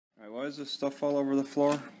is this stuff all over the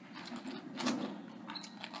floor?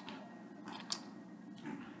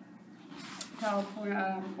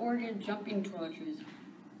 California, Oregon jumping toiletries.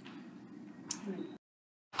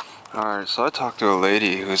 Alright, so I talked to a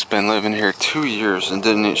lady who's been living here 2 years and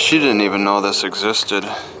she didn't even know this existed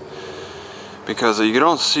because you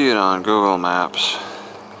don't see it on Google Maps.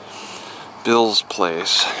 Bill's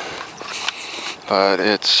place. But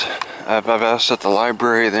I've asked at the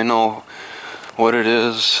library, they know what it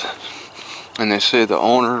is, and they say the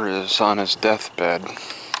owner is on his deathbed.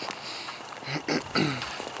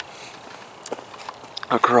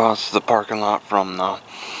 Across the parking lot from the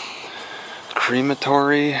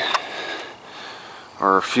crematory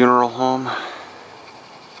or funeral home.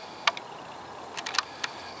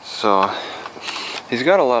 So he's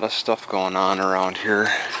got a lot of stuff going on around here,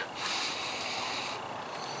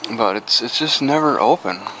 but it's just never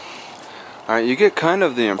open. Alright, you get kind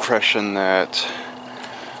of the impression that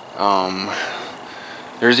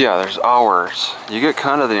there's hours. You get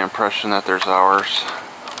kind of the impression that there's hours,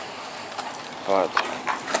 but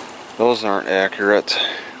those aren't accurate.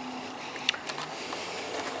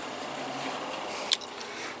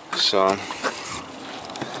 So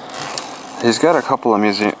he's got a couple of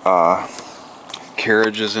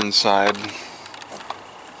carriages inside.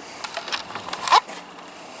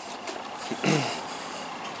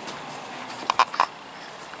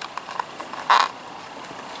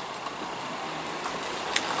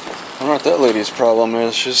 I don't know what that lady's problem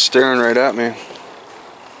is. She's staring right at me.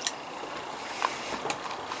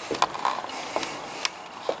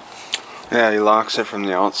 Yeah, he locks it from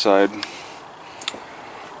the outside.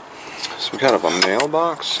 Some kind of a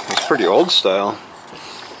mailbox. It's pretty old style.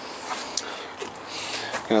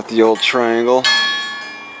 Got the old triangle.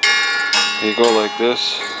 You go like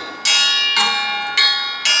this.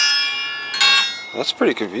 That's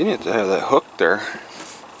pretty convenient to have that hook there.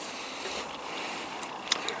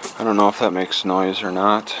 I don't know if that makes noise or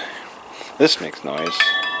not. This makes noise.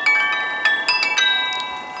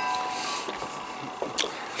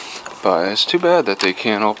 But it's too bad that they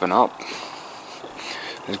can't open up.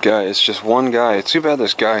 This guy, it's just one guy. It's too bad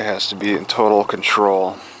this guy has to be in total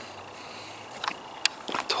control.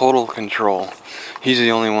 Total control. He's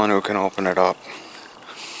the only one who can open it up.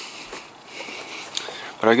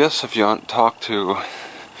 But I guess if you talk to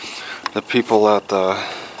the people at the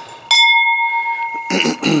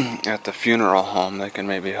at the funeral home, they can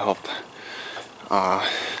maybe help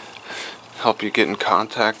you get in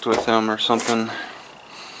contact with him or something.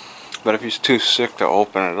 But if he's too sick to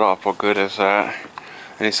open it up, what good is that?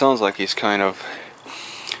 And he sounds like he's kind of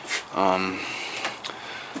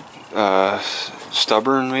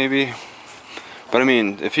stubborn, maybe. But I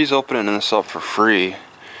mean, if he's opening this up for free,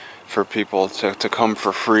 for people to come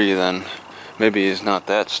for free, then maybe he's not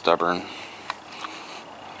that stubborn.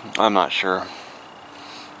 I'm not sure.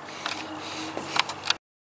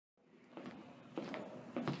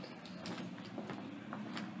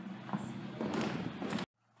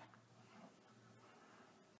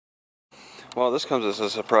 Well, this comes as a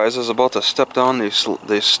surprise. I was about to step down these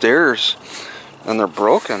stairs, and they're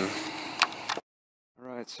broken.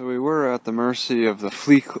 Right, so we were at the mercy of the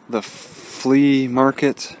flea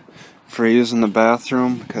market for using the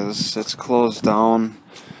bathroom because it's closed down.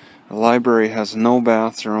 The library has no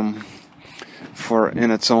bathroom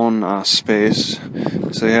in its own space,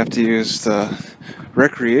 so you have to use the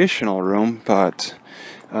recreational room. But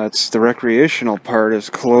the recreational part is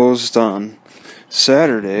closed on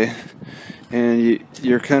Saturday. And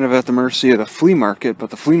you're kind of at the mercy of the flea market, but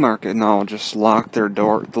the flea market now just locked their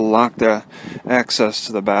door, locked the access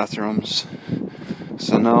to the bathrooms.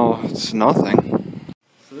 So now it's nothing.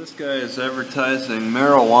 So this guy is advertising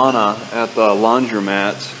marijuana at the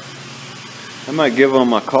laundromat. I might give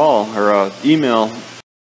him a call or an email.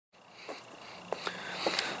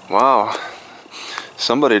 Wow,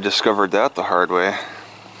 somebody discovered that the hard way.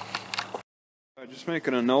 Just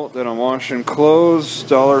making a note that I'm washing clothes,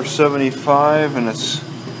 $1.75, and it's,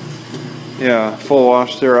 yeah, full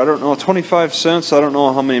wash there. I don't know, 25 cents. I don't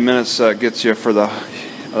know how many minutes that gets you for the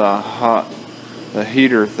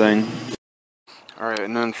heater thing. All right,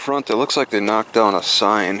 and in front, it looks like they knocked down a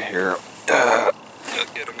sign here. Get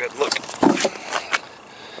a good look.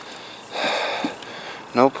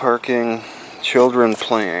 No parking, children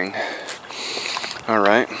playing. All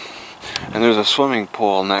right, and there's a swimming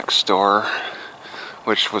pool next door,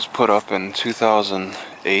 which was put up in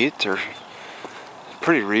 2008 or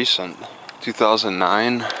pretty recent,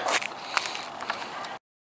 2009.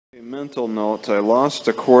 A mental note, I lost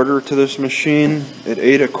a quarter to this machine. It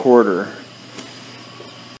ate a quarter.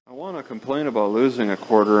 I want to complain about losing a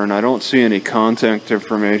quarter, and I don't see any contact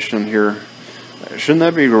information here Shouldn't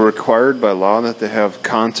that be required by law that they have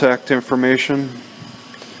contact information?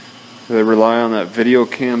 Do they rely on that video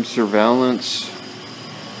cam surveillance?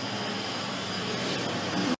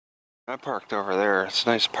 I parked over there. It's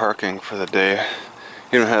nice parking for the day.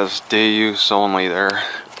 It has day use only there.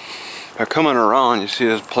 But coming around, you see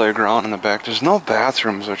this playground in the back. There's no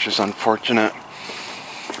bathrooms, which is unfortunate.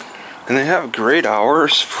 And they have great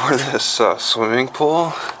hours for this swimming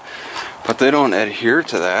pool, but they don't adhere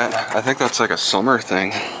to that. I think that's like a summer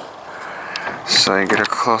thing. So you get a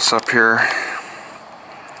close up here.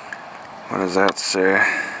 What does that say?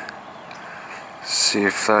 See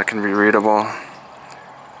if that can be readable.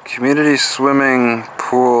 Community swimming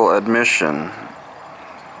pool admission.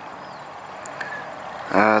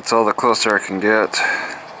 That's all the closer I can get.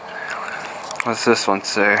 What's this one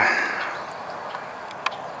say?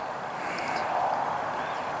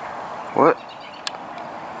 What?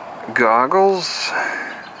 Goggles?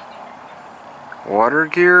 Water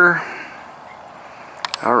gear?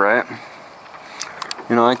 Alright.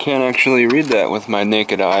 You know, I can't actually read that with my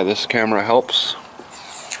naked eye. This camera helps.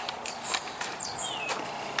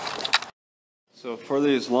 So for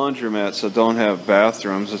these laundromats that don't have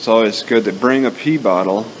bathrooms, it's always good to bring a pee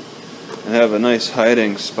bottle and have a nice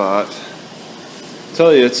hiding spot. I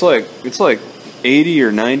tell you, it's like 80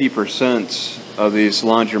 or 90% of these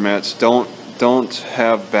laundromats don't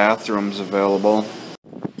have bathrooms available.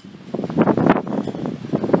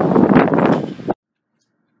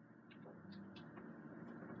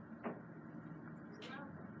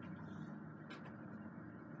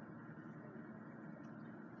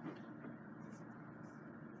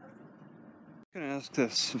 I'm gonna ask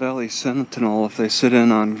this Valley Sentinel if they sit in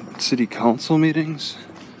on city council meetings.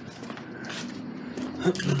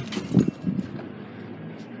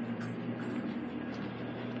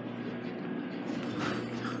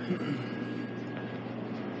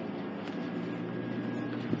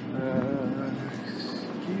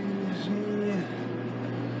 Excuse me.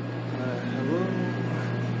 Hello.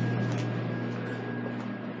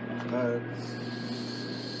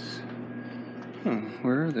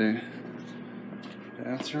 Where are they?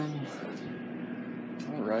 Bathroom.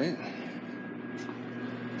 All right.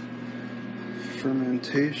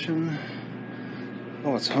 Fermentation.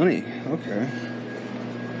 Oh, it's honey. Okay.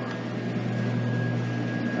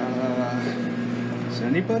 Is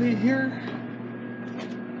anybody here?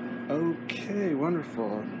 Okay,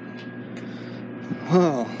 wonderful.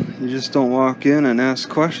 Well, you just don't walk in and ask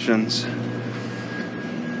questions.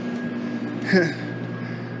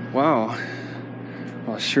 Wow.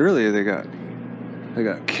 Well, surely they got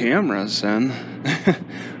cameras then.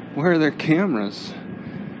 Where are their cameras?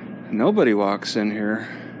 Nobody walks in here.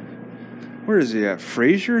 Where is he at?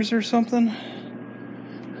 Frazier's or something?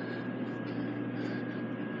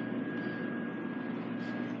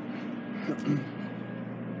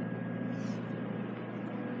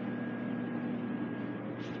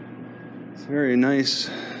 It's a very nice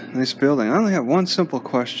building. I only have one simple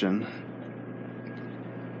question.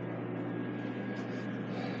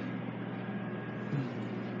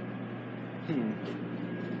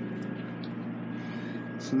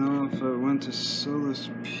 So now if I went to sell this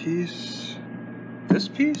piece,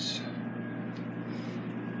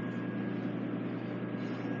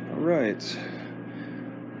 all right,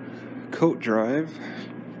 coat drive.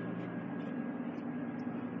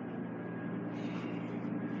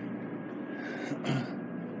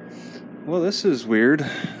 Well, this is weird.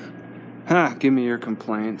 Ha, give me your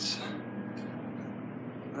complaints.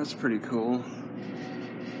 That's pretty cool.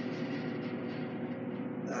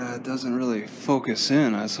 It doesn't really focus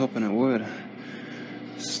in. I was hoping it would.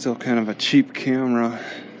 Still kind of a cheap camera.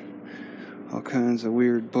 All kinds of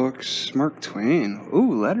weird books. Mark Twain.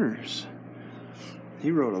 Ooh, letters.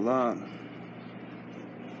 He wrote a lot.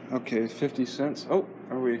 Okay, 50 cents. Oh,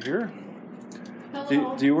 are we here?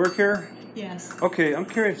 Hello. Do you work here? Yes. Okay, I'm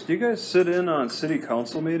curious. Do you guys sit in on city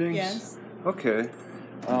council meetings? Yes. Okay.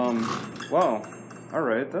 Wow. All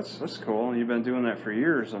right. That's cool. You've been doing that for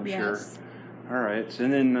years, I'm sure. Yes. All right,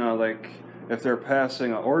 and then like if they're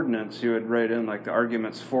passing an ordinance, you would write in like the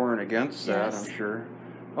arguments for and against that. Yes. I'm sure.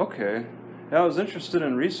 Okay. Yeah, I was interested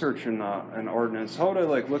in researching an ordinance. How would I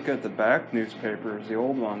like look at the back newspapers, the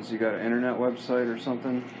old ones? You got an internet website or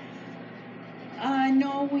something?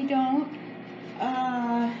 No, we don't.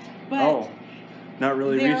 But Oh, not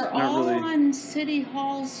really. they're Not all really. on City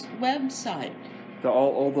Hall's website.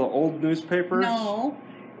 All the old newspapers. No,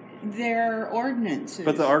 they're ordinances.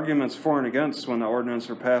 But the arguments for and against when the ordinance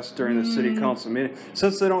were passed during the city council meeting,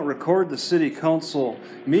 since they don't record the city council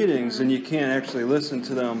meetings, and you can't actually listen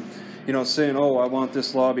to them, you know, saying, "Oh, I want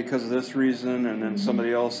this law because of this reason," and then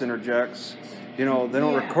somebody else interjects. you know, they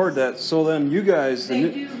don't Yes. record that. So then you guys, They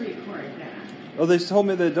do record that. oh, they told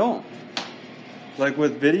me they don't. Like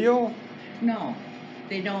with video? No,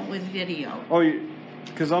 they don't with video. Oh,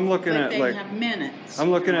 because I'm looking But at they like have minutes. I'm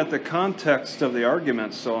looking at the context of the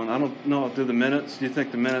arguments. So, and I don't know, do the minutes? Do you think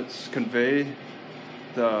the minutes convey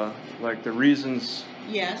the reasons?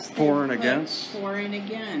 Yes. For and put against? For and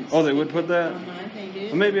against. Oh, they would put that? They do.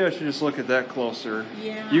 Well, maybe I should just look at that closer.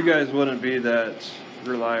 Yeah. You guys wouldn't be that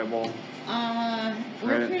reliable.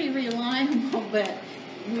 We're Right. pretty reliable, but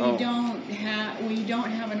we Oh. don't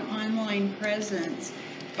have an online presence.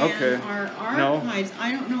 And Okay. our No. archives,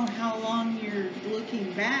 I don't know how long you're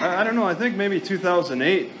looking back. I don't know. I think maybe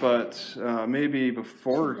 2008, but maybe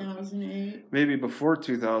before. 2008. Maybe before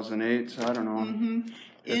 2008. I don't know. Mm-hmm.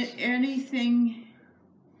 Anything.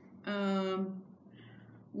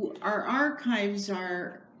 Our archives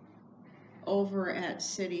are over at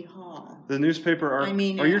City Hall. The newspaper I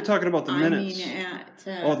mean, oh, you're talking about the minutes. I mean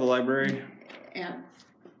at. Oh, the library. At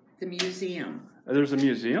the museum. There's a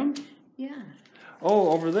museum. Yeah.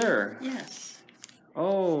 Oh, over there. Yes.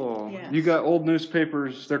 Oh, Yes. you got old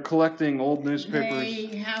newspapers. They're collecting old newspapers.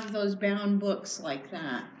 They have those bound books like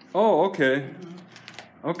that. Oh, okay.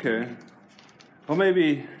 Okay. Well,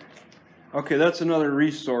 maybe. Okay, that's another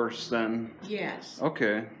resource then. Yes.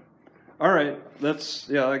 Okay. All right.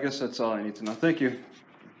 Yeah, I guess that's all I need to know. Thank you.